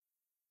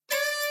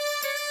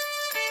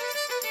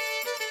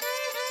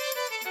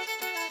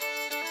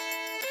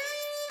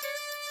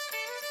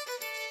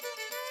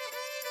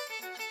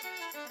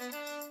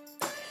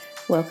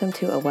Welcome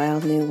to A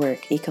Wild New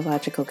Work,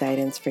 Ecological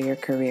Guidance for Your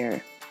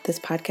Career. This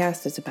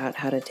podcast is about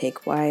how to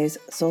take wise,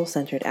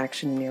 soul-centered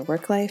action in your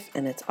work life,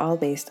 and it's all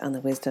based on the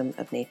wisdom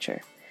of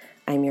nature.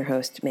 I'm your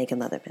host, Megan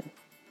Leatherman.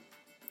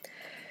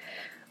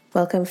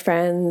 Welcome,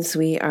 friends.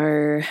 We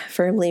are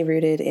firmly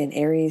rooted in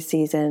Aries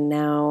season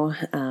now,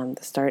 the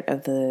start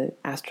of the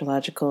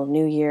astrological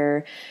new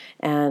year.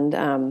 And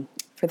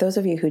for those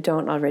of you who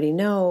don't already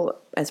know,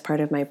 as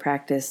part of my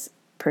practice,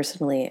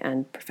 personally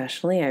and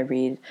professionally, I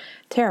read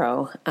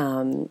tarot,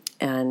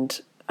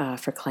 and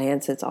for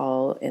clients, it's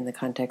all in the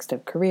context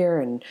of career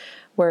and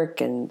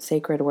work and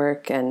sacred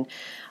work. And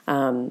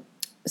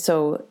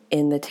so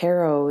in the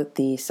tarot,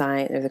 the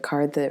sign or the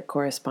card that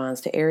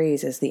corresponds to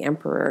Aries is the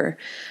Emperor.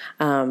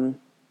 And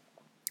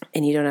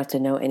you don't have to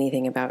know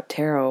anything about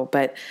tarot,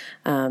 but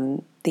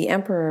the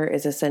Emperor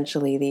is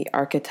essentially the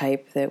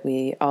archetype that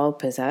we all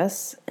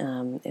possess.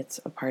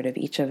 It's a part of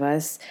each of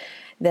us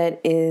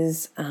that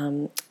is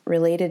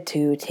related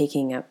to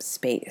taking up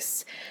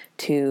space,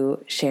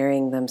 to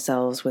sharing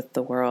themselves with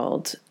the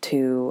world,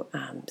 to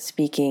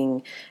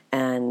speaking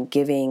and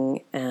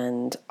giving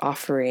and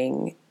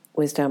offering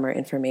wisdom or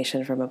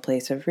information from a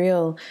place of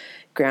real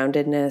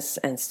groundedness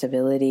and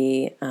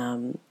stability,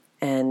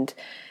 and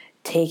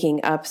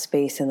taking up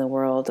space in the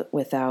world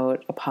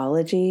without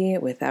apology,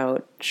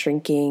 without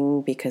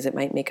shrinking because it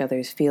might make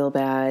others feel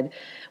bad,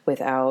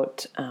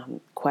 without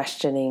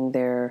questioning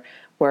their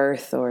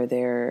worth or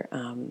their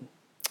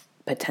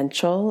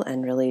potential,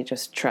 and really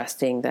just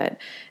trusting that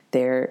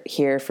they're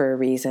here for a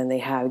reason, they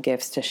have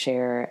gifts to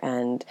share,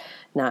 and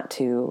not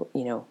to,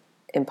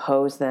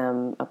 impose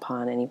them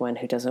upon anyone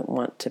who doesn't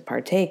want to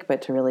partake, but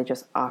to really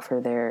just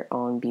offer their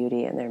own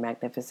beauty and their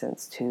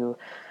magnificence to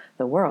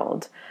the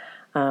world.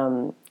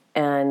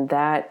 And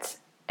that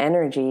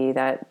energy,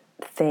 that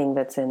thing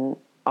that's in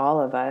all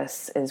of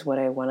us, is what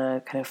I want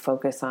to kind of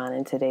focus on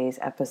in today's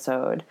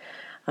episode.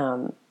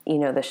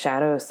 The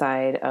shadow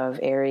side of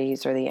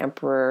Aries, or the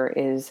Emperor,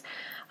 is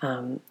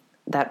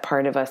that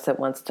part of us that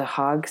wants to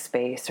hog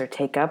space or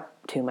take up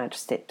too much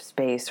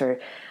space, or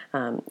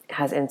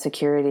has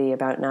insecurity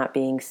about not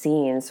being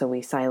seen, so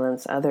we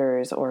silence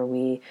others, or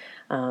we,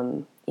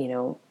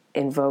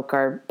 invoke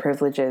our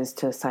privileges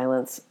to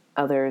silence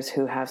others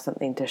who have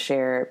something to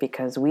share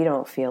because we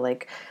don't feel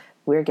like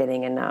we're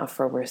getting enough,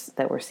 or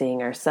that we're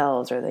seeing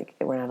ourselves, or like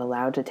we're not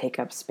allowed to take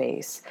up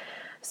space.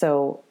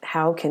 So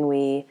how can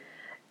we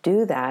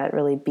do that?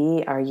 Really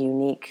be our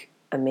unique,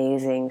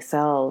 amazing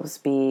selves,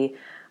 be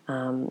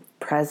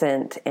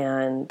present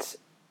and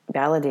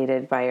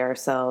validated by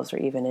ourselves, or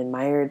even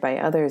admired by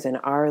others in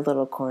our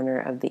little corner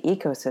of the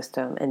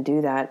ecosystem, and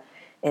do that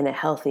in a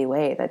healthy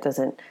way that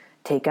doesn't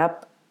take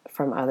up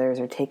from others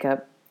or take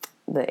up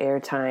the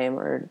airtime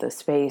or the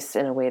space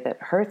in a way that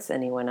hurts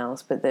anyone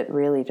else, but that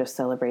really just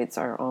celebrates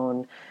our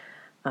own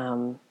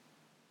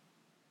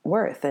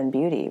worth and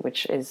beauty,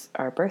 which is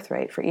our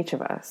birthright for each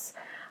of us.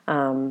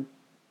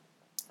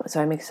 So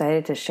I'm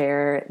excited to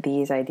share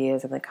these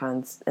ideas in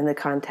the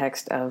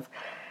context of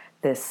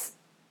this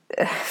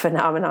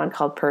phenomenon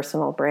called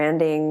personal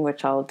branding,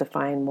 which I'll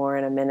define more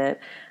in a minute.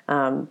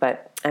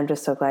 But I'm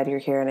just so glad you're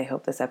here, and I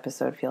hope this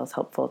episode feels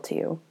helpful to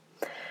you.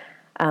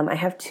 I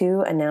have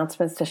two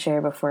announcements to share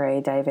before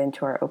I dive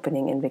into our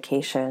opening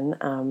invocation.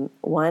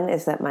 One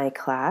is that my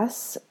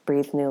class,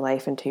 Breathe New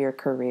Life into Your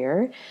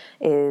Career,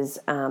 is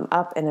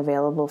up and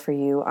available for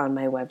you on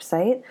my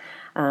website.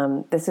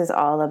 This is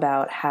all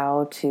about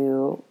how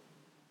to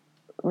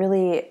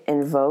really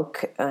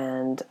invoke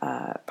and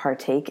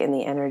partake in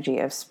the energy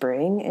of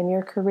spring in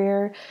your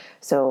career.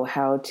 So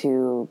how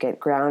to get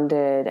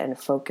grounded and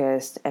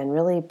focused and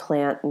really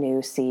plant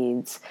new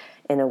seeds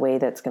in a way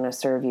that's going to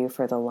serve you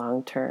for the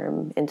long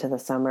term, into the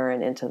summer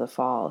and into the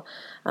fall,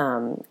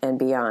 and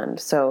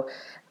beyond. So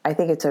I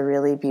think it's a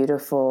really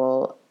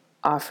beautiful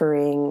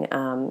offering.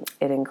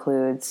 It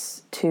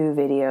includes 2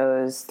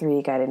 videos,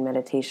 3 guided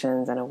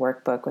meditations, and a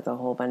workbook with a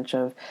whole bunch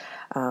of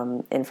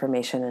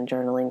information and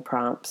journaling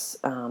prompts.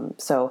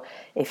 So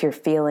if you're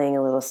feeling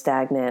a little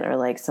stagnant, or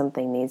like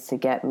something needs to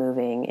get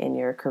moving in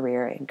your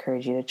career, I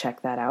encourage you to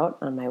check that out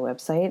on my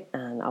website,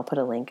 and I'll put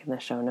a link in the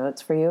show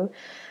notes for you.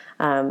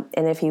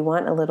 And if you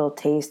want a little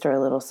taste or a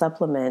little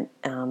supplement,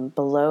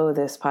 below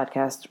this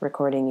podcast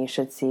recording, you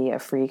should see a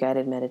free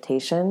guided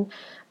meditation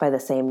by the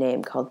same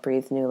name called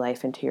Breathe New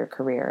Life into Your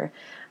Career.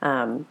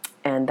 And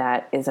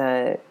that is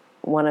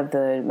one of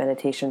the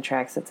meditation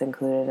tracks that's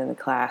included in the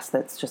class,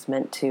 that's just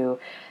meant to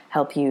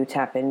help you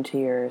tap into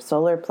your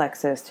solar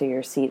plexus, to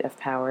your seat of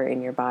power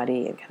in your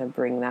body, and kind of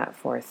bring that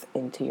forth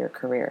into your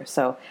career.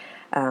 So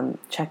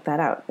check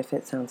that out if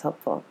it sounds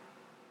helpful.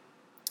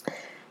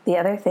 The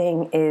other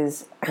thing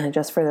is,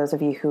 just for those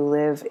of you who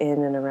live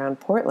in and around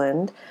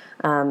Portland,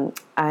 I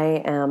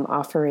am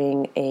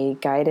offering a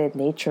guided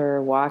nature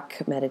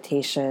walk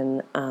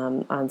meditation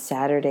on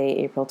Saturday,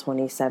 April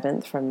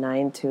 27th from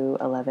 9 to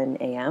 11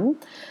 a.m.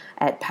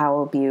 at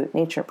Powell Butte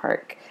Nature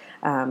Park.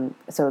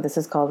 So this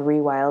is called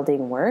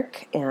Rewilding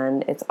Work,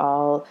 and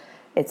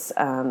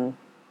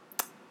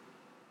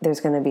there's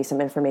going to be some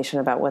information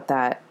about what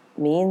that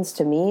means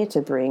to me,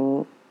 to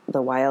bring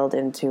the wild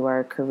into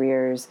our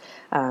careers.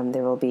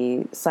 There will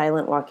be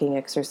silent walking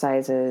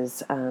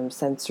exercises,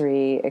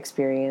 sensory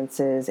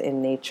experiences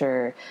in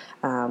nature,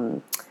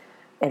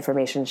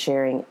 information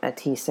sharing, a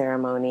tea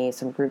ceremony,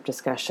 some group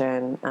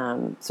discussion.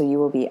 So you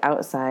will be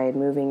outside,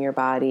 moving your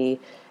body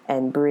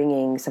and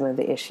bringing some of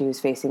the issues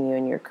facing you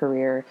in your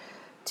career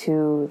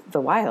to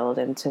the wild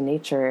and to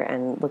nature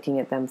and looking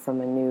at them from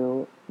a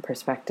new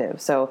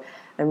perspective. So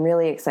I'm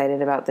really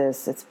excited about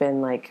this. It's been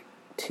like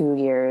 2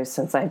 years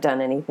since I've done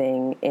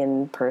anything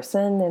in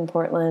person in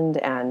Portland,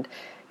 and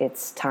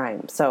it's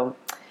time. So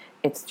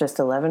it's just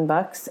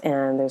 $11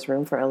 and there's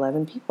room for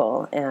 11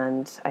 people.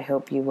 And I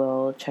hope you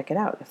will check it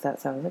out if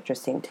that sounds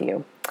interesting to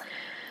you.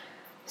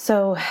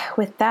 So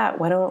with that,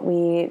 why don't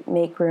we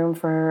make room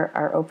for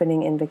our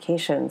opening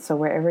invocation? So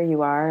wherever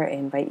you are, I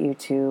invite you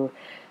to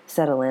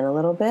settle in a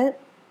little bit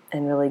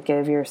and really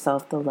give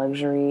yourself the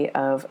luxury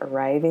of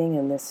arriving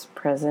in this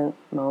present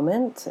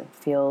moment and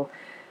feel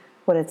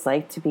what it's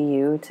like to be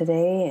you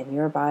today in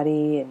your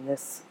body in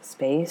this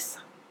space.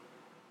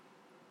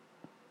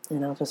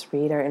 And I'll just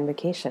read our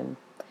invocation.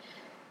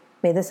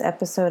 May this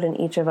episode and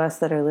each of us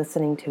that are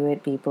listening to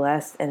it be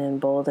blessed and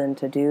emboldened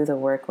to do the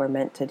work we're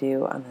meant to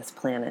do on this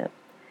planet.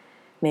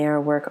 May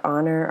our work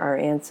honor our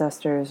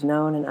ancestors,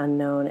 known and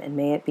unknown, and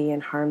may it be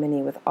in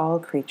harmony with all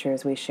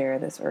creatures we share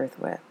this earth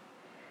with.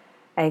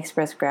 I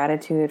express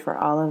gratitude for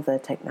all of the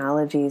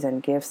technologies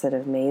and gifts that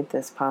have made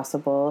this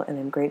possible, and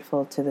am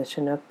grateful to the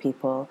Chinook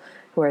people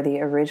who are the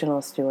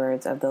original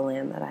stewards of the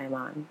land that I am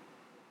on.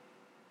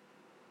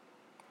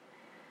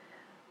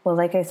 Well,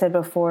 like I said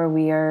before,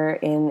 we are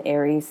in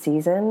Aries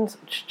season,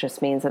 which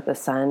just means that the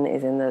sun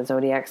is in the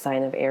zodiac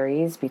sign of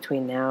Aries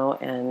between now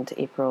and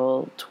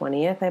April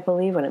 20th, I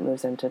believe, when it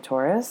moves into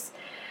Taurus.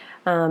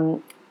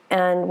 And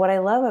what I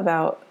love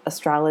about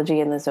astrology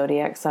and the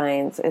zodiac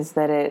signs is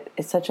that it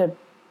is such a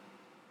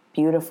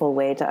beautiful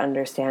way to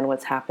understand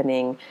what's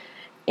happening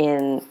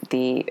in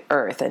the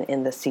earth and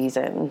in the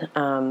season.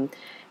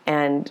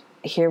 And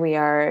here we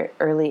are,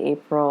 early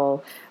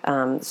April.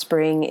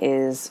 Spring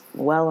is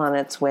well on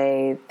its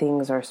way.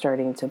 Things are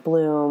starting to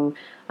bloom.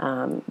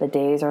 The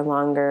days are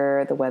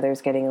longer. The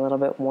weather's getting a little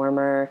bit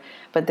warmer.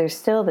 But there's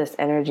still this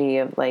energy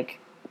of like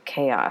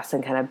chaos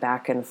and kind of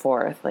back and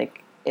forth.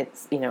 Like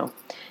it's,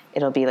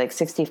 it'll be like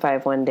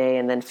 65 one day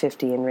and then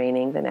 50 and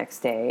raining the next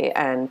day.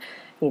 And,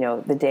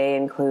 the day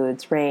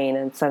includes rain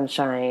and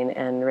sunshine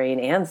and rain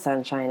and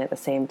sunshine at the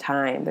same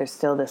time. There's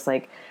still this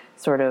like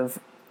sort of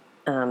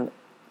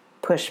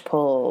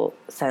push-pull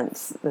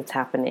sense that's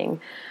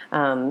happening.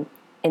 And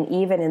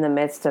even in the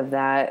midst of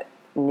that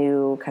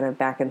new kind of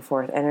back and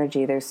forth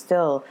energy, there's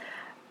still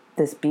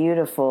this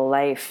beautiful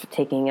life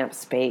taking up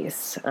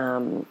space.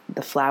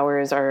 The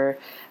flowers are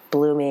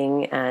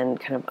blooming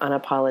and kind of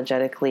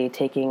unapologetically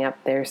taking up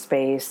their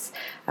space.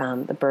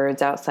 The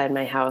birds outside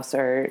my house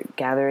are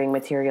gathering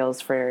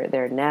materials for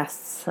their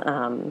nests.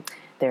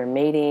 They're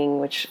mating,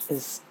 which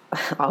is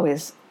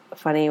always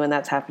funny when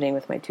that's happening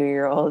with my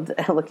 2-year-old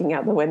looking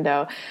out the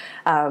window.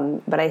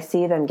 But I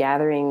see them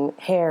gathering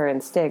hair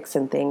and sticks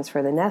and things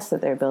for the nest that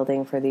they're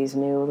building for these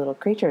new little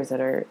creatures that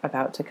are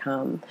about to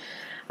come.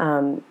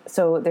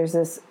 So there's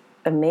this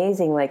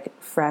amazing, like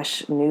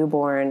fresh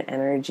newborn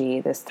energy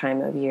this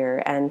time of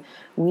year. And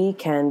we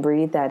can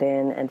breathe that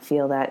in and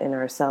feel that in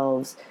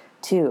ourselves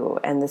too.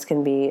 And this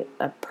can be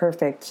a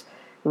perfect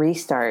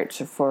restart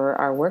for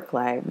our work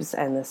lives.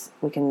 And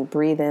we can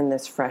breathe in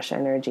this fresh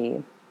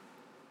energy.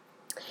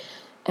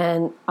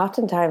 And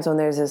oftentimes when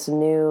there's this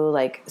new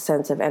like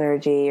sense of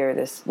energy or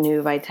this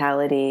new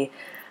vitality,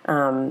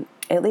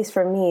 at least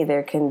for me,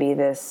 there can be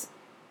this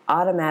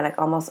automatic,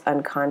 almost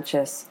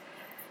unconscious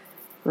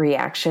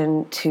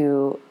reaction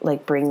to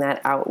like bring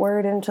that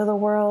outward into the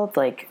world.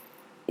 Like,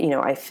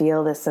 I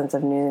feel this sense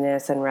of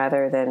newness, and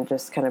rather than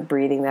just kind of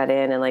breathing that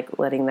in and like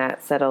letting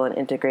that settle and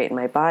integrate in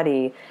my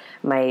body,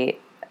 my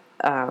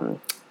kind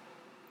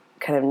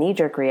of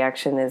knee-jerk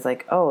reaction is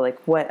like, oh, like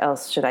what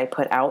else should I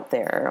put out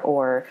there?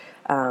 Or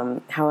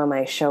how am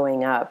I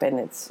showing up?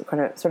 And it's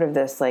kind of sort of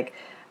this like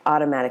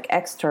automatic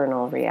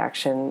external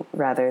reaction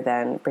rather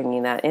than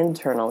bringing that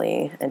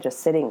internally and just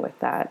sitting with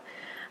that.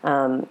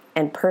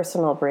 And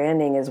personal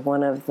branding is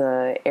one of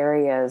the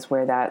areas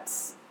where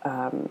that's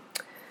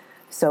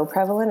so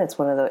prevalent. It's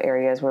one of the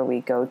areas where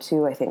we go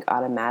to, I think,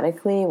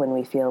 automatically when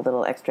we feel a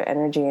little extra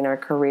energy in our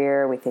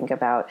career. We think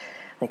about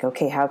like,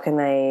 okay, how can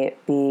I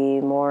be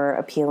more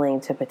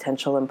appealing to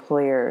potential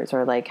employers?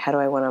 Or like, how do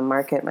I want to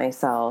market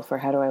myself? Or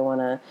how do I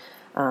want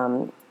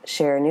to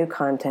share new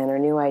content or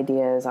new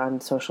ideas on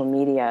social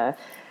media,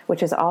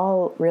 which is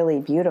all really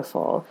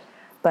beautiful.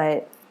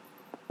 But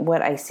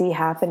what I see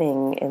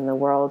happening in the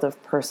world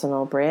of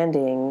personal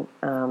branding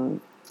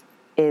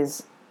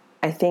is,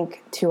 I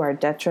think, to our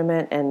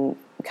detriment and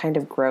kind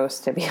of gross,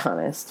 to be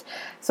honest.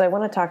 So I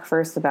want to talk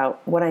first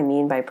about what I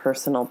mean by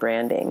personal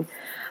branding.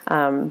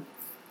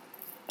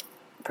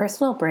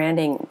 Personal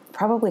branding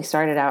probably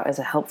started out as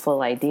a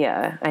helpful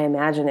idea. I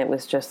imagine it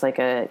was just like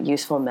a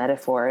useful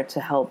metaphor to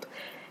help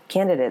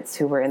candidates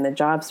who were in the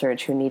job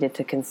search who needed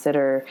to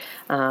consider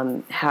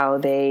how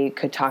they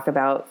could talk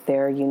about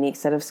their unique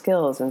set of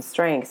skills and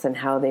strengths and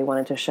how they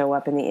wanted to show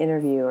up in the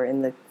interview or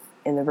in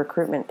the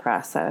recruitment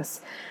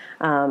process.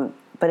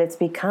 But it's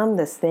become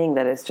this thing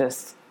that is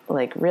just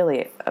like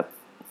really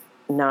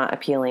not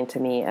appealing to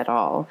me at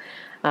all.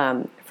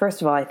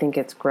 First of all, I think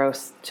it's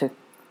gross to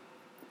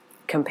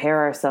compare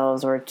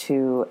ourselves or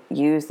to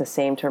use the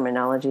same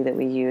terminology that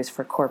we use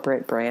for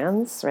corporate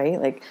brands, right?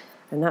 Like,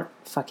 I'm not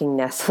fucking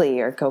Nestle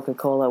or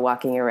Coca-Cola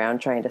walking around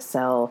trying to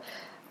sell,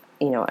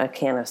 a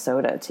can of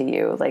soda to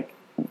you. Like,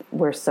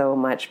 we're so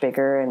much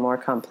bigger and more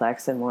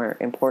complex and more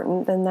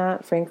important than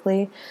that,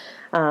 frankly.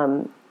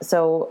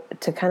 So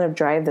to kind of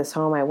drive this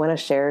home, I want to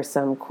share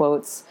some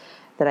quotes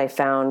that I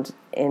found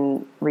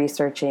in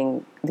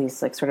researching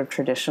these like sort of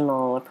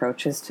traditional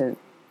approaches to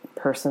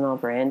personal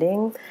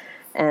branding.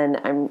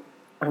 And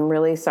I'm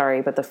really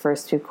sorry, but the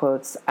first two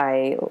quotes,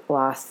 I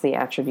lost the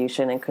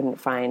attribution and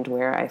couldn't find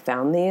where I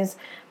found these,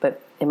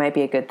 but it might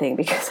be a good thing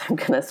because I'm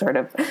going to sort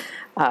of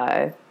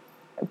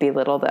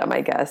belittle them,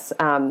 I guess.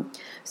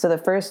 So the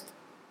first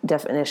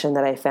definition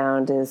that I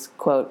found is,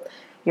 quote,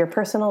 "Your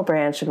personal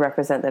brand should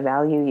represent the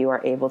value you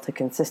are able to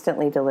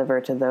consistently deliver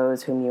to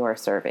those whom you are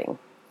serving."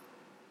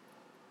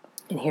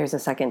 And here's a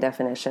second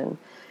definition,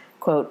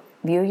 quote,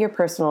 "View your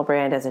personal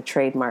brand as a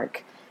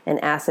trademark, an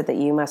asset that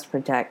you must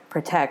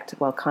protect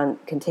while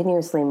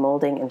continuously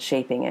molding and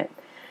shaping it.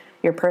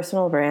 Your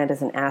personal brand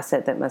is an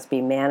asset that must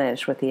be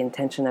managed with the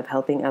intention of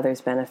helping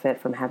others benefit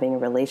from having a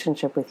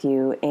relationship with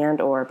you and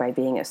or by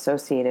being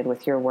associated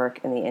with your work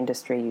in the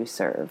industry you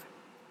serve,"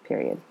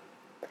 period.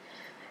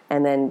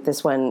 And then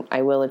this one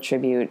I will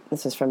attribute,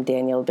 this is from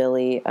Daniel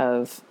Billy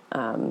of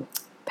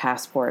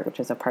Passport, which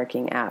is a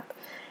parking app.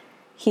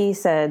 He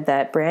said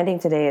that branding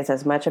today is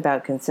as much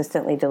about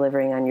consistently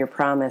delivering on your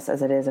promise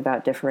as it is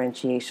about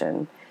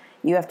differentiation.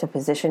 You have to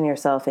position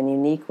yourself in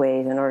unique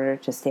ways in order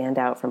to stand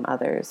out from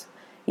others.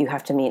 You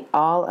have to meet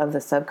all of the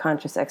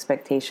subconscious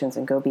expectations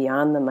and go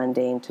beyond the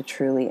mundane to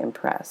truly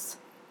impress.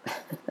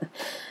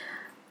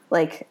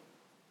 Like,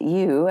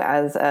 you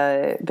as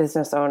a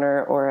business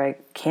owner or a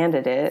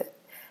candidate,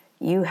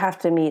 you have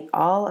to meet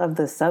all of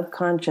the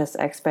subconscious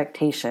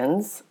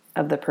expectations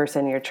of the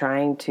person you're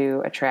trying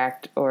to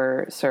attract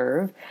or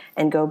serve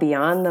and go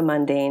beyond the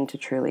mundane to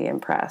truly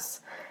impress.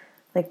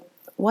 Like,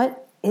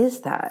 what is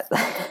that?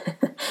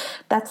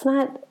 That's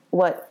not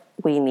what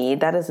we need.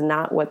 That is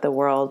not what the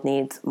world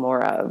needs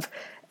more of.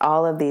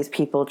 All of these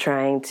people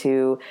trying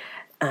to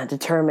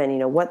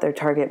determine, what their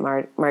target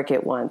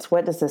market wants.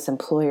 What does this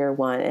employer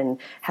want? And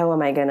how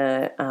am I going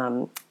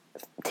to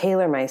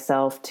tailor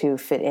myself to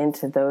fit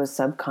into those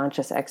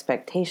subconscious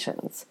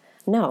expectations?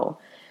 No.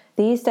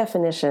 These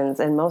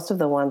definitions, and most of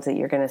the ones that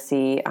you're going to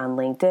see on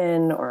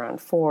LinkedIn or on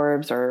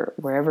Forbes or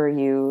wherever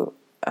you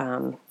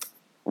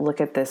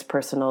look at this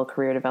personal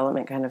career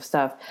development kind of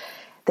stuff,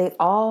 they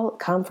all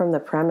come from the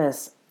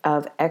premise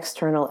of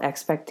external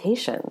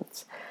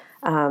expectations.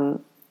 The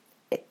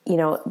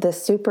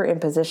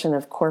superimposition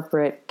of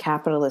corporate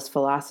capitalist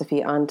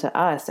philosophy onto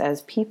us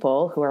as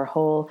people who are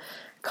whole,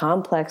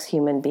 complex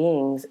human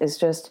beings is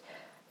just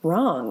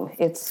wrong.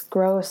 It's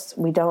gross.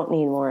 We don't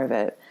need more of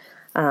it.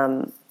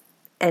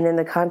 And in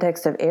the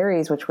context of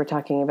Aries, which we're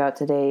talking about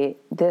today,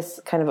 this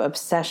kind of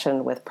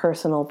obsession with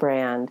personal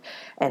brand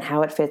and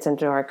how it fits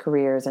into our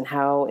careers and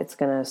how it's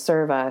going to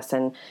serve us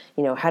and,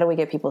 how do we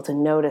get people to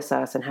notice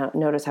us and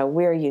notice how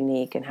we're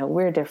unique and how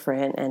we're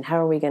different and how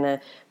are we going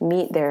to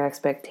meet their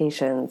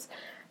expectations.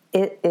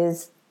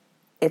 It's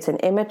an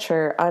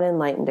immature,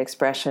 unenlightened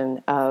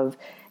expression of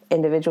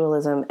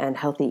individualism and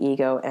healthy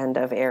ego and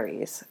of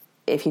Aries.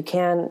 If you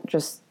can,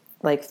 just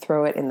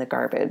throw it in the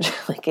garbage.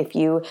 Like, if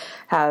you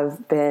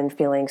have been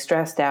feeling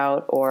stressed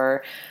out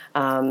or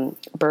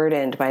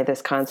burdened by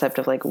this concept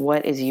of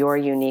what is your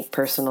unique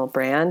personal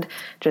brand,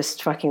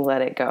 just fucking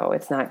let it go.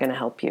 It's not going to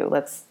help you.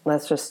 Let's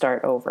just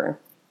start over.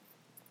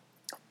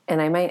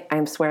 And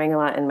I'm swearing a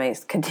lot and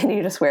might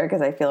continue to swear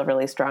because I feel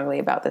really strongly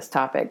about this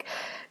topic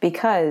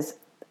because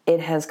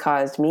it has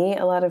caused me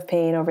a lot of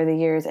pain over the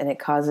years and it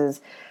causes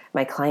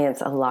my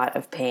clients a lot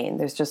of pain.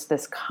 There's just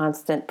this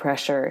constant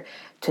pressure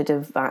to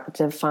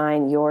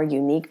define your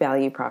unique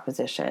value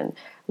proposition,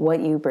 what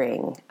you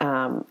bring,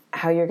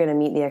 how you're going to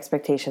meet the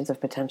expectations of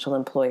potential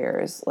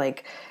employers.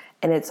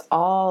 And it's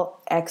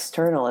all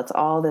external. It's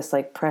all this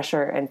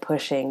pressure and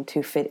pushing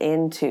to fit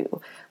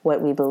into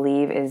what we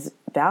believe is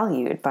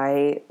valued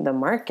by the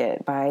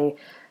market, by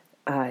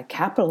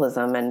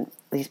capitalism and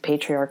these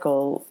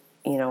patriarchal,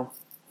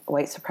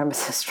 white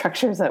supremacist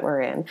structures that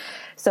we're in.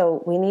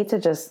 So we need to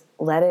just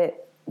let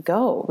it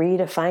go,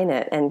 redefine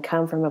it, and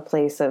come from a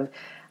place of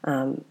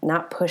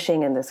not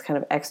pushing in this kind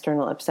of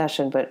external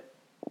obsession, but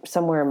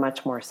somewhere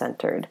much more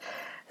centered.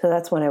 So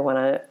that's what I want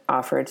to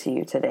offer to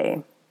you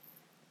today.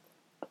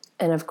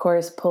 And of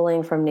course,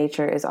 pulling from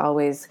nature is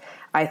always,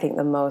 I think,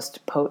 the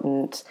most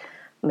potent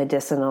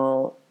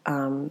medicinal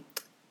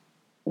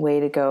way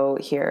to go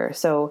here.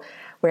 So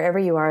wherever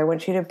you are, I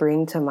want you to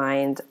bring to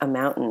mind a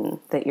mountain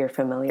that you're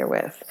familiar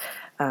with.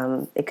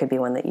 It could be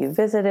one that you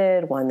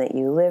visited, one that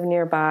you live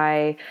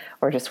nearby,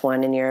 or just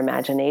one in your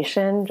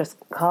imagination. Just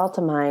call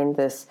to mind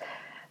this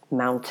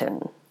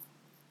mountain.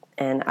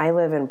 And I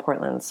live in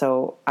Portland,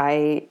 so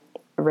I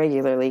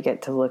regularly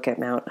get to look at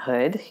Mount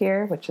Hood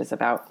here, which is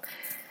about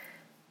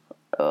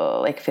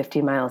like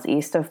 50 miles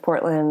east of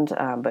Portland,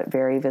 but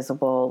very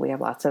visible. We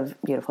have lots of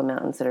beautiful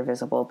mountains that are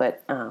visible,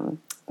 but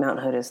Mount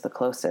Hood is the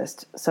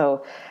closest.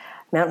 So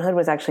Mount Hood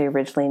was actually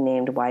originally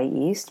named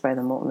Wyeast by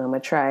the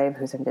Multnomah tribe,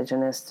 who's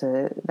indigenous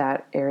to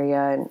that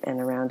area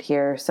and around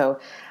here. So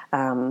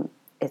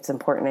it's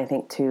important, I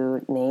think,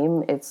 to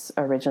name its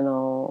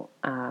original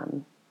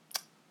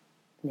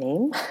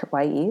name,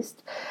 Wyeast.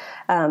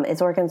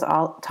 It's Oregon's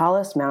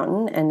tallest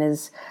mountain and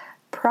is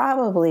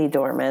probably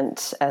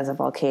dormant as a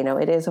volcano.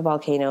 It is a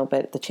volcano,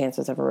 but the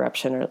chances of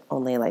eruption are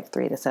only like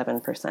 3 to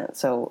 7%.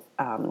 So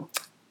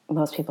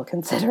most people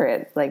consider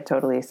it like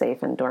totally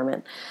safe and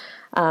dormant.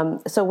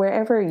 So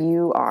wherever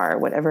you are,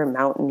 whatever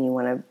mountain you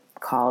want to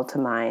call to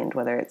mind,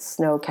 whether it's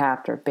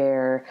snow-capped or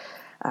bare,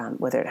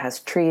 whether it has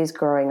trees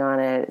growing on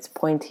it, it's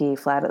pointy,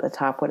 flat at the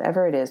top,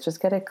 whatever it is,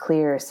 just get a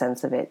clear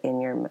sense of it in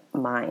your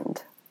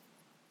mind.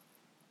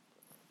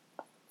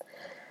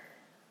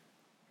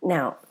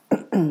 Now,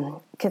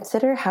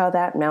 consider how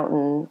that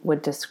mountain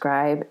would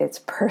describe its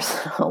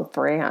personal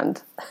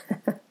brand.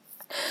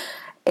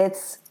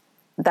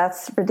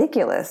 That's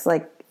ridiculous.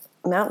 Like,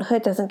 Mount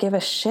Hood doesn't give a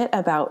shit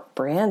about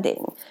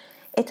branding.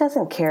 It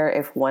doesn't care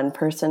if one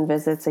person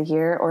visits a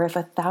year or if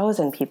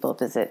 1,000 people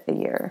visit a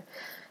year.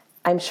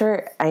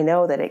 I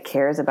know that it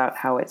cares about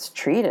how it's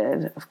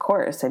treated. Of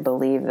course, I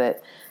believe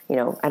that,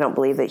 I don't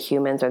believe that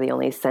humans are the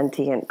only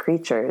sentient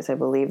creatures. I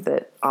believe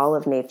that all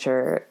of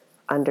nature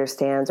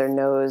understands or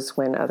knows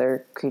when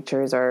other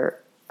creatures are,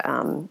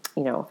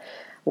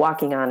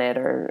 walking on it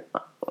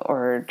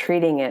or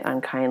treating it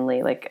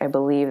unkindly. Like, I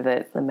believe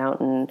that the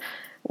mountain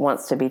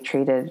wants to be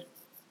treated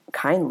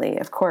kindly,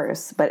 of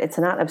course, but it's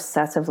not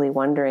obsessively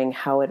wondering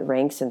how it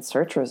ranks in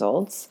search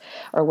results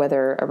or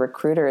whether a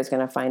recruiter is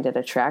going to find it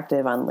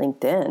attractive on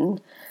LinkedIn.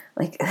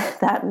 Like,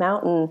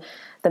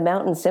 the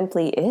mountain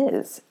simply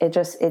is.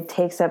 It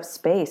takes up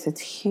space. It's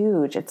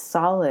huge. It's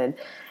solid.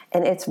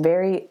 And its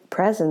very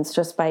presence,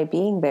 just by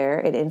being there,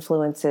 it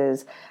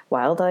influences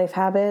wildlife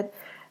habitat,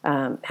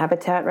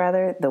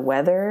 the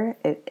weather.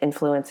 It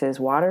influences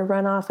water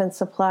runoff and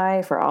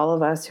supply for all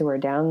of us who are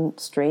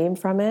downstream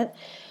from it.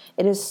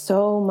 It is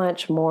so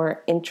much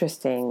more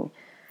interesting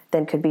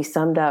than could be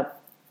summed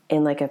up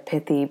in like a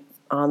pithy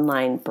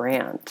online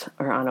brand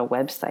or on a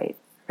website,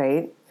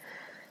 right?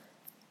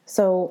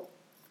 So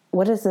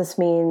what does this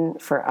mean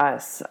for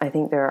us? I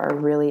think there are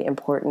really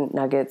important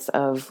nuggets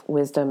of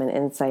wisdom and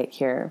insight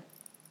here.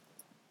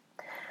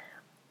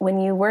 When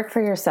you work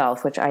for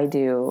yourself, which I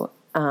do,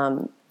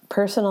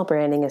 personal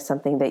branding is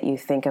something that you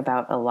think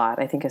about a lot.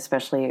 I think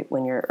especially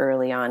when you're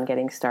early on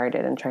getting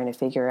started and trying to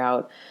figure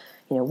out,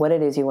 what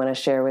it is you want to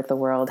share with the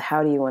world.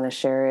 How do you want to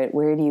share it?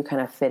 Where do you kind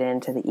of fit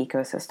into the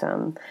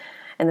ecosystem?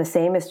 And the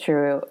same is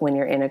true when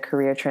you're in a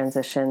career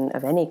transition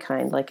of any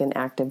kind, like an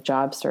active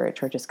job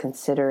search or just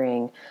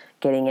considering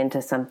getting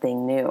into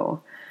something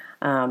new.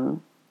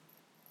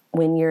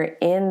 When you're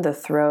in the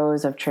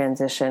throes of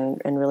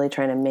transition and really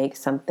trying to make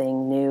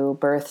something new,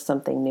 birth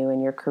something new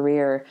in your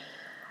career,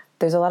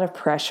 there's a lot of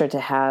pressure to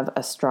have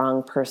a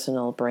strong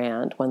personal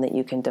brand, one that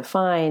you can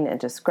define and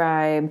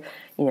describe.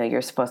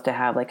 You're supposed to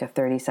have like a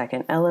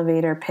 30-second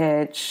elevator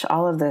pitch,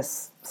 all of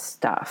this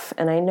stuff.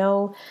 And I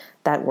know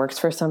that works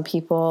for some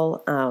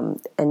people.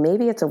 And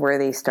maybe it's a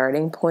worthy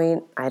starting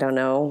point. I don't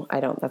know.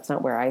 That's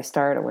not where I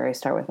start or where I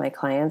start with my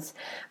clients.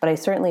 But I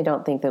certainly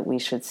don't think that we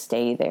should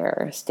stay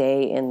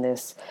in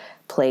this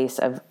place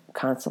of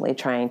constantly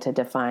trying to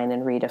define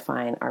and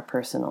redefine our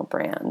personal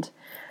brand.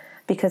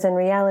 Because in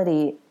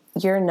reality,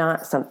 you're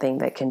not something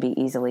that can be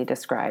easily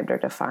described or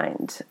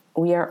defined.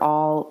 We are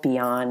all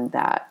beyond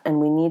that. And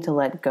we need to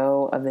let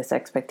go of this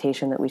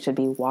expectation that we should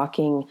be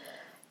walking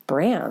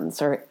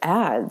brands or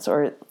ads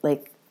or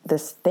like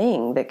this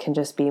thing that can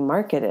just be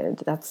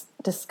marketed. That's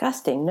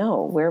disgusting.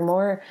 No,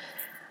 we're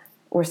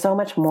so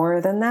much more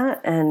than that.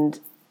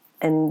 And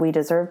we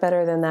deserve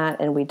better than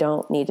that. And we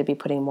don't need to be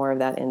putting more of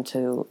that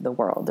into the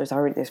world.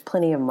 There's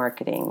plenty of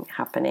marketing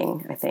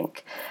happening, I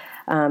think.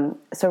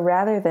 So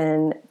rather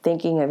than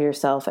thinking of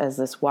yourself as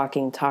this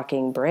walking,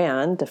 talking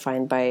brand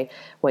defined by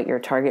what your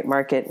target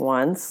market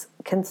wants,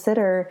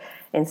 consider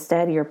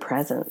instead your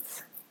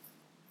presence.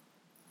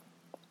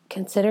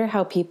 Consider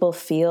how people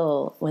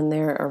feel when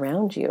they're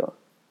around you.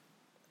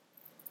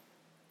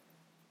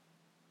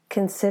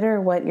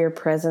 Consider what your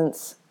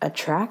presence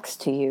attracts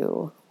to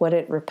you, what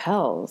it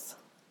repels.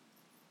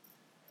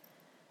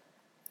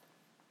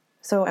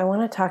 So I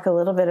want to talk a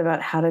little bit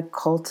about how to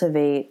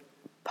cultivate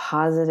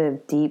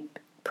positive, deep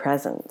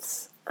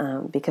presence,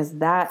 because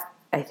that,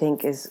 I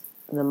think, is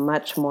the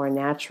much more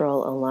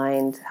natural,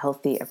 aligned,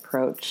 healthy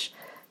approach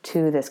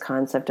to this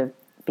concept of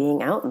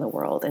being out in the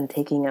world and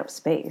taking up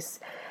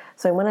space.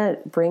 So I want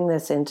to bring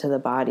this into the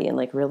body and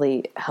like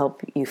really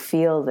help you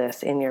feel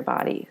this in your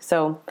body.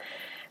 So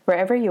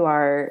wherever you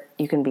are,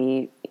 you can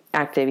be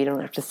active, you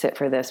don't have to sit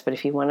for this, but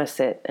if you want to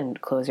sit and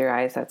close your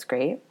eyes, that's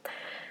great.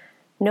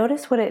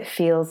 Notice what it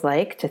feels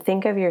like to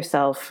think of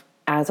yourself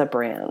as a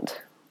brand,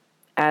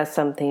 as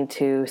something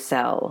to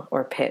sell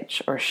or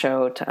pitch or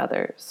show to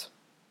others.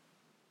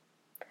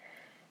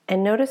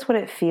 And notice what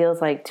it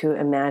feels like to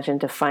imagine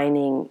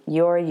defining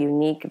your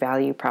unique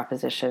value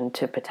proposition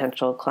to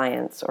potential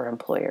clients or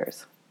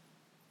employers.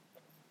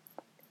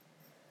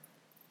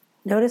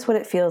 Notice what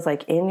it feels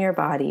like in your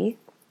body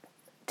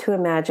to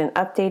imagine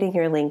updating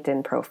your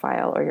LinkedIn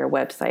profile or your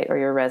website or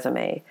your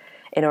resume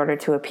in order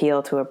to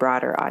appeal to a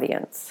broader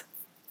audience.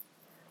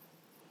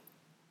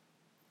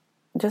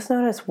 Just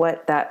notice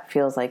what that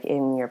feels like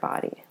in your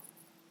body.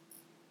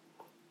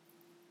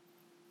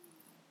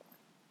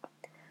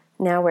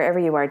 Now, wherever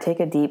you are, take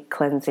a deep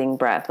cleansing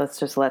breath. Let's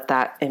just let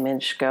that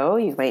image go.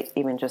 You might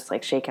even just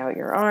shake out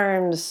your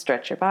arms,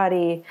 stretch your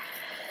body.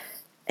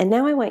 And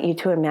now I want you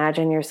to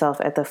imagine yourself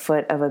at the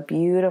foot of a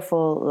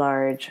beautiful,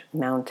 large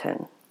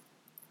mountain.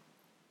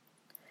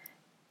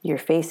 You're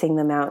facing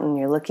the mountain,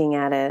 you're looking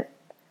at it.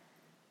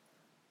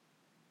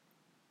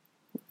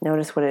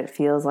 Notice what it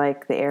feels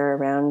like, the air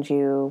around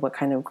you, what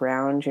kind of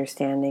ground you're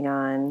standing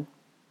on.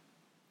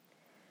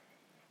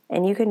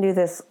 And you can do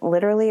this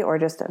literally or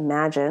just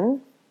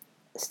imagine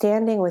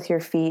standing with your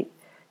feet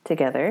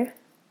together,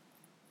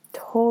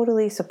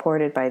 totally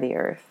supported by the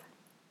earth.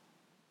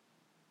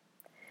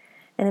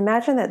 And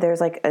imagine that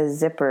there's a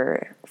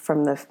zipper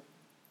from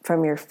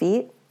your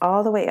feet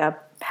all the way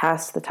up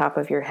past the top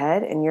of your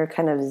head, and you're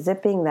kind of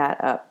zipping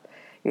that up.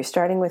 You're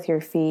starting with your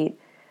feet,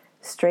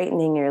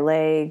 straightening your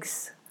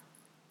legs,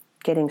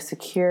 getting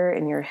secure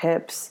in your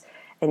hips,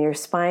 and your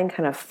spine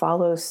kind of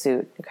follows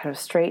suit. It kind of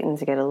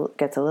straightens,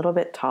 gets a little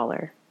bit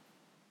taller.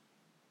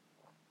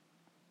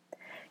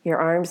 Your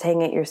arms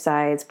hang at your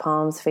sides,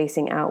 palms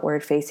facing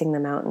outward, facing the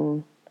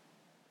mountain.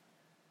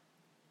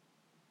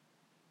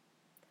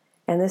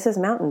 And this is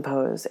mountain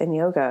pose in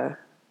yoga.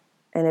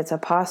 And it's a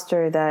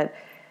posture that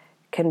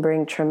can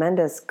bring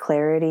tremendous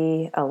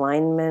clarity,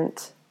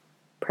 alignment,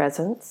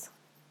 presence.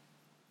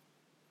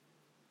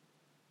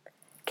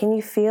 Can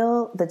you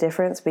feel the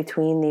difference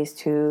between these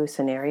two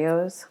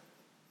scenarios?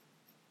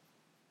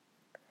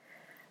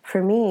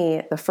 For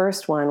me, the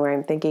first one where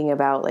I'm thinking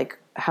about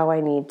how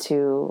I need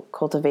to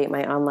cultivate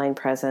my online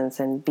presence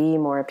and be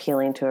more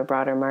appealing to a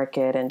broader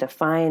market and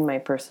define my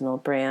personal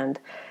brand,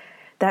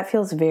 that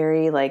feels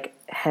very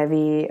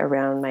heavy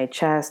around my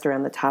chest,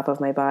 around the top of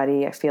my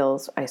body. I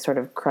sort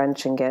of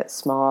crunch and get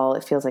small.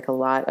 It feels like a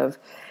lot of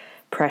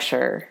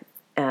pressure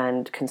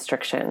and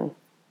constriction.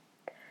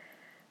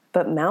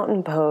 But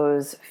mountain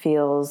pose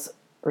feels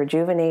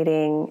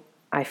rejuvenating.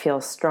 I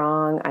feel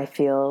strong. I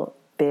feel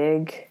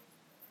big.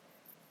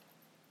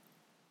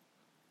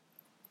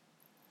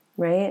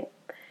 Right?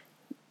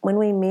 When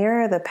we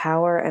mirror the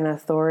power and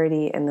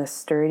authority and the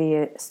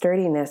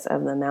sturdiness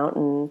of the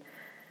mountain,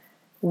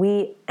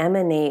 we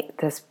emanate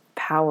this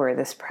power,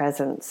 this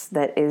presence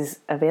that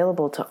is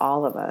available to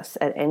all of us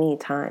at any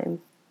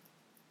time.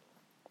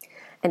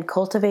 And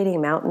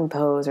cultivating mountain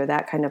pose or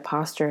that kind of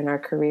posture in our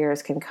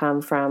careers can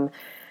come from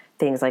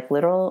things like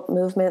literal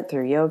movement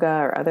through yoga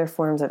or other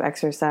forms of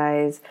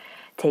exercise,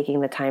 taking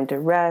the time to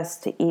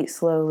rest, to eat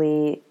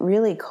slowly,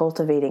 really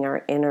cultivating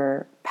our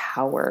inner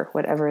power,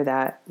 whatever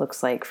that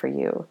looks like for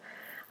you.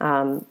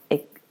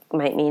 It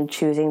might mean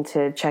choosing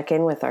to check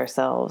in with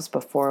ourselves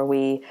before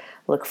we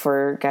look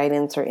for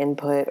guidance or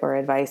input or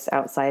advice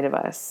outside of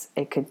us.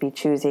 It could be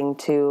choosing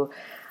to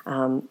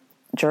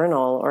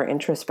journal or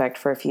introspect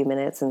for a few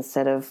minutes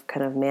instead of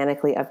kind of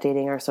manically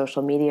updating our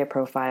social media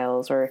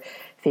profiles or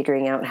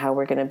figuring out how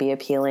we're going to be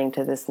appealing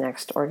to this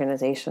next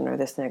organization or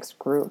this next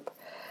group.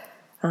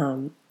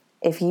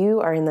 If you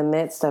are in the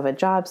midst of a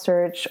job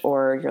search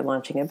or you're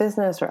launching a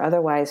business or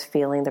otherwise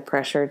feeling the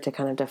pressure to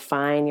kind of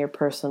define your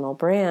personal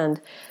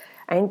brand,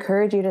 I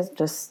encourage you to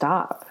just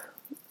stop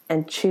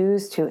and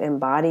choose to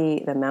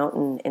embody the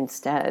mountain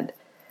instead.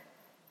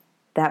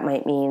 That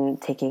might mean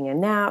taking a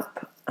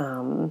nap,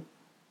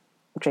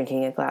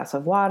 drinking a glass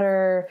of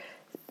water,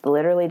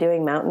 literally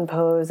doing mountain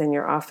pose in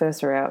your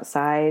office or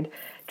outside,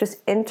 just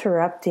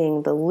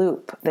interrupting the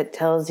loop that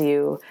tells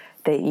you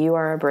that you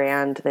are a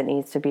brand that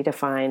needs to be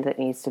defined, that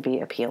needs to be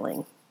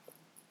appealing.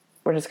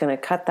 We're just going to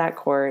cut that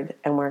cord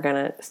and we're going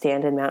to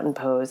stand in mountain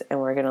pose and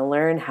we're going to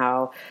learn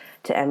how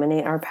to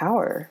emanate our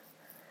power.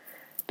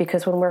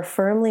 Because when we're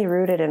firmly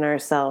rooted in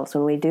ourselves,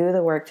 when we do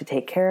the work to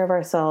take care of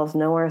ourselves,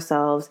 know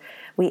ourselves,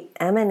 we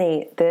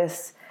emanate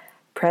this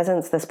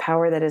presence, this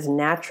power that is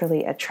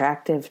naturally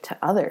attractive to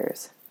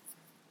others.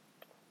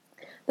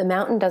 The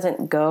mountain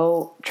doesn't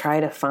go try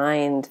to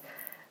find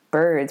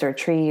birds or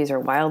trees or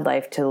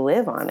wildlife to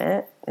live on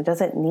it. It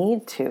doesn't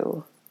need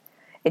to.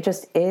 It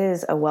just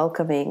is a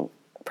welcoming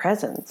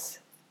presence.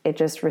 It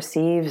just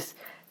receives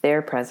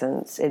their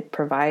presence. It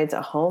provides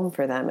a home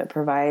for them. It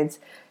provides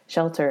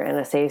shelter and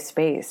a safe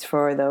space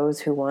for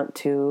those who want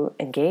to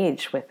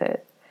engage with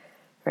it,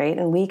 right?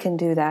 And we can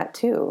do that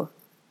too.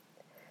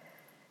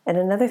 And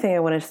another thing I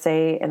want to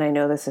say, and I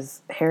know this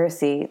is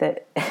heresy,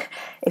 that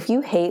if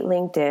you hate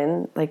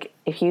LinkedIn, like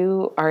if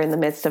you are in the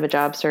midst of a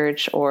job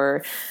search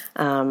or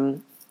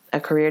a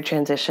career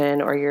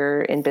transition, or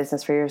you're in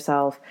business for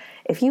yourself,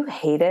 if you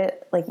hate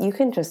it, like you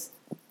can just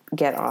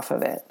get off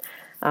of it.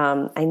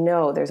 I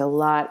know there's a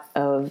lot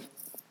of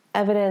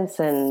evidence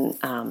and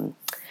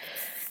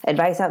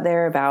advice out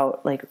there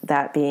about like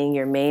that being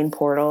your main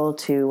portal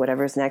to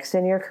whatever's next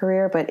in your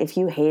career. But if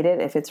you hate it,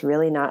 if it's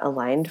really not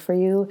aligned for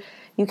you,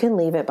 you can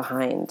leave it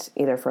behind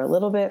either for a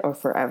little bit or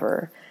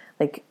forever.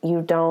 Like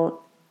you don't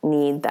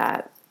need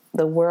that.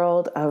 The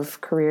world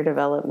of career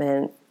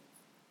development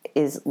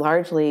is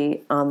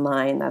largely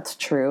online. That's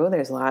true.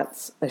 There's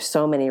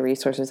so many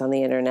resources on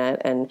the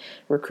internet, and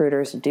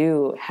recruiters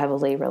do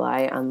heavily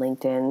rely on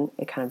LinkedIn.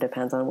 It kind of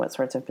depends on what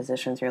sorts of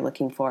positions you're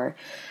looking for.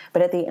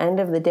 But at the end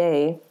of the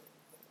day,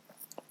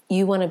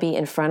 you want to be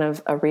in front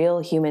of a real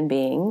human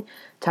being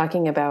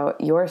talking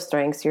about your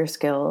strengths, your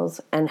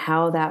skills, and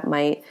how that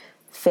might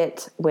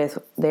fit with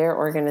their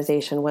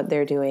organization, what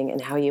they're doing,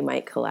 and how you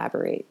might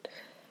collaborate,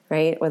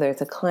 right? Whether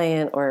it's a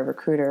client or a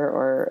recruiter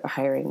or a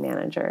hiring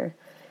manager.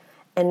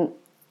 And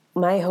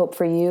my hope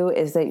for you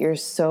is that you're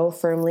so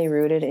firmly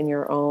rooted in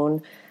your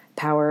own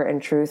power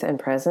and truth and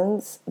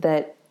presence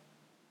that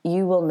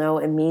you will know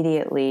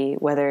immediately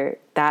whether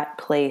that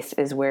place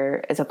is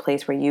a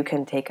place where you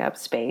can take up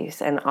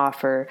space and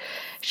offer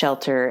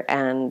shelter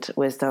and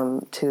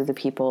wisdom to the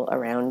people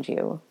around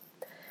you.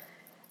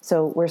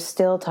 So we're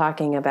still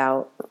talking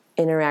about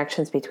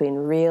interactions between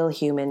real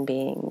human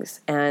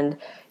beings, and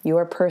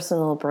your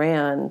personal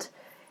brand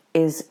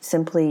is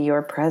simply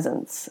your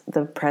presence,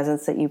 the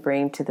presence that you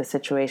bring to the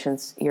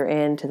situations you're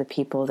in, to the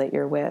people that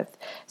you're with.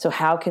 So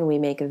how can we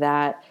make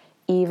that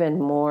even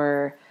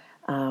more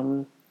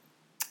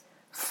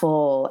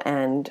full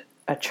and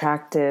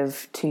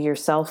attractive to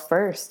yourself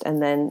first,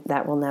 and then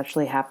that will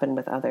naturally happen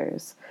with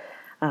others.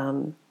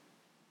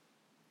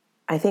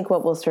 I think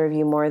what will serve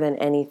you more than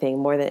anything,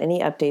 more than any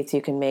updates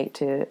you can make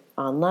to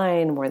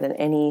online, more than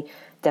any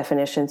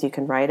definitions you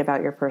can write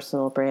about your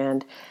personal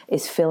brand,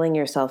 is filling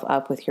yourself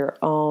up with your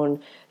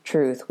own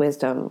truth,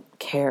 wisdom,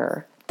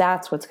 care.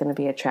 That's what's going to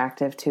be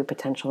attractive to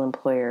potential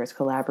employers,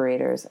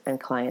 collaborators, and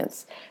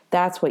clients.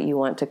 That's what you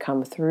want to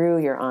come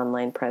through your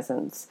online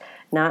presence,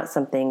 not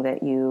something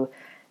that you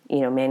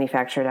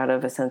manufactured out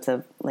of a sense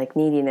of like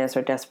neediness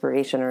or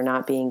desperation or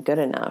not being good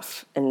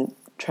enough. And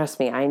trust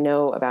me, I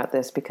know about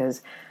this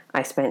because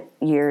I spent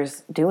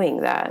years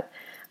doing that,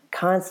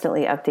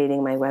 constantly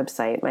updating my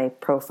website, my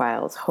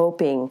profiles,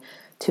 hoping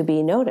to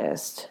be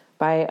noticed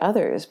by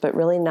others, but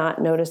really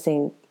not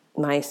noticing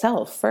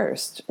myself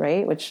first,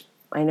 right? Which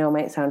I know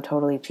might sound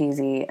totally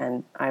cheesy,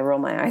 and I roll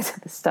my eyes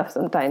at this stuff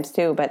sometimes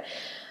too, but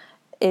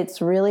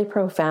it's really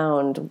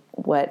profound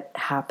what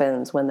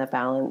happens when the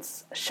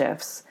balance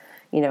shifts.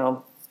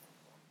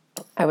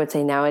 I would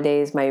say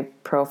nowadays my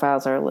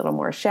profiles are a little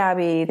more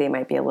shabby. They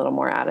might be a little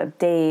more out of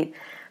date,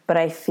 but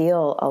I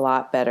feel a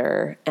lot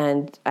better.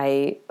 And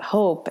I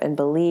hope and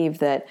believe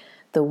that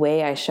the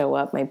way I show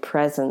up, my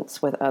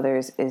presence with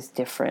others is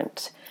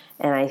different.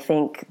 And I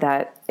think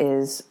that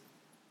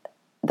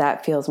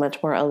feels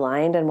much more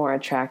aligned and more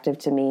attractive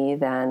to me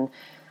than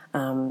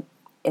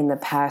in the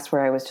past,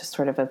 where I was just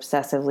sort of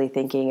obsessively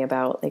thinking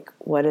about like,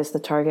 what is the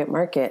target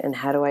market and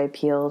how do I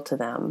appeal to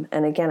them?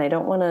 And again, I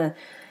don't want to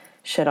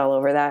shit all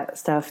over that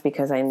stuff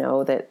because I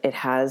know that it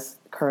has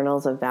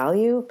kernels of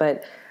value,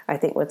 but I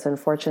think what's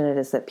unfortunate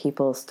is that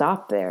people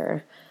stop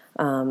there.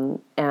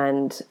 And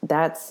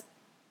that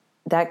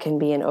can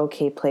be an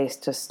okay place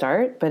to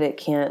start, but it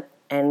can't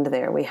end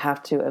there. We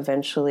have to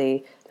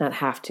eventually, not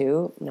have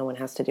to, no one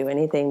has to do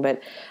anything, but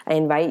I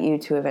invite you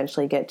to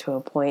eventually get to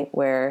a point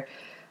where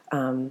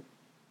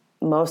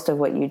most of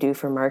what you do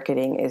for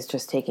marketing is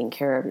just taking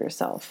care of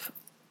yourself.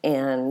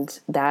 And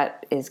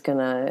that is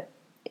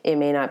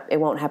it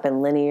won't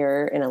happen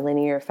in a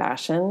linear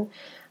fashion,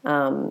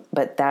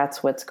 but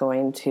that's what's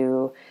going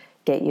to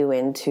get you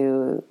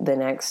into the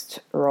next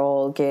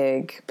role,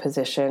 gig,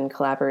 position,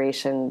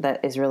 collaboration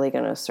that is really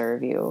going to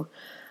serve you.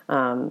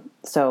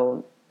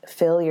 So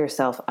fill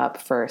yourself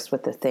up first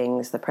with the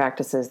things, the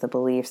practices, the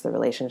beliefs, the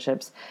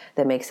relationships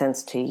that make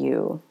sense to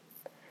you.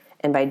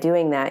 And by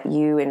doing that,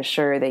 you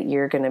ensure that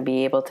you're going to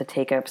be able to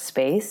take up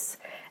space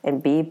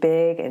and be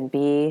big and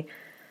be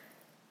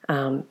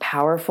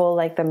powerful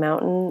like the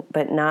mountain,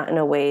 but not in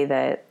a way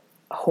that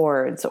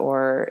hoards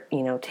or,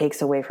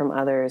 takes away from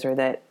others, or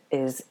that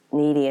is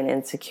needy and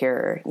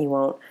insecure. You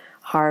won't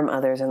harm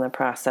others in the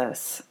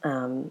process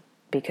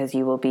because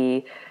you will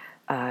be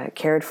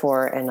cared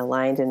for and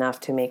aligned enough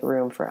to make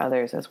room for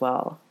others as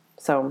well.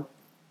 So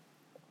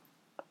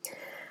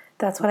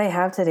that's what I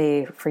have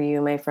today for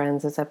you, my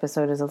friends. This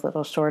episode is a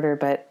little shorter,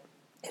 but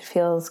it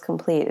feels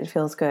complete. It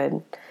feels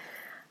good.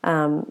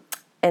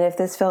 And if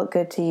this felt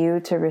good to you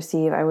to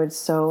receive, I would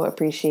so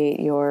appreciate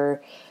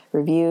your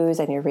reviews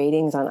and your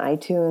ratings on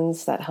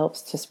iTunes. That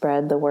helps to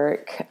spread the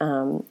work.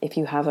 If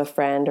you have a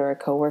friend or a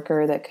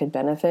coworker that could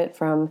benefit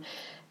from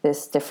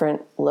this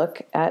different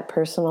look at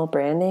personal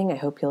branding, I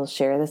hope you'll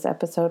share this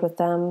episode with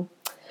them.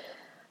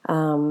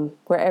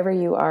 Wherever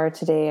you are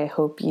today, I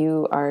hope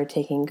you are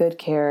taking good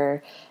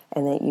care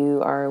and that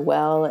you are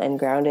well and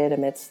grounded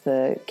amidst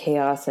the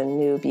chaos and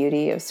new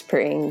beauty of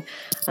spring.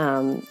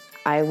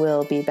 I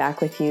will be back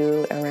with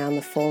you around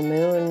the full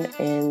moon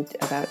in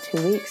about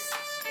 2 weeks.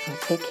 So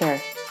take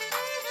care.